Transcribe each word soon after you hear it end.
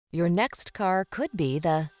Your next car could be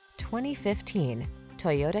the 2015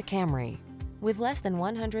 Toyota Camry. With less than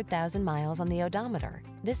 100,000 miles on the odometer,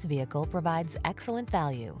 this vehicle provides excellent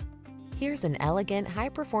value. Here's an elegant,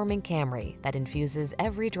 high-performing Camry that infuses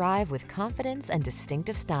every drive with confidence and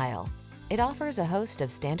distinctive style. It offers a host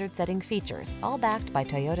of standard-setting features, all backed by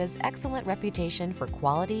Toyota's excellent reputation for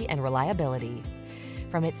quality and reliability.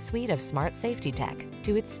 From its suite of smart safety tech,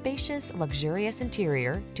 to its spacious, luxurious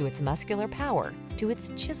interior, to its muscular power, to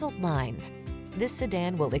its chiseled lines, this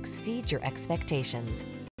sedan will exceed your expectations.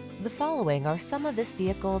 The following are some of this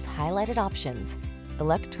vehicle's highlighted options: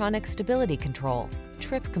 electronic stability control,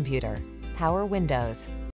 trip computer, power windows,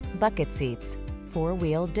 bucket seats,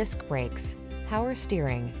 four-wheel disc brakes, power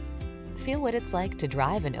steering. Feel what it's like to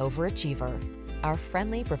drive an overachiever. Our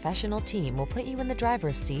friendly professional team will put you in the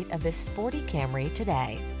driver's seat of this sporty Camry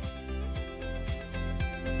today.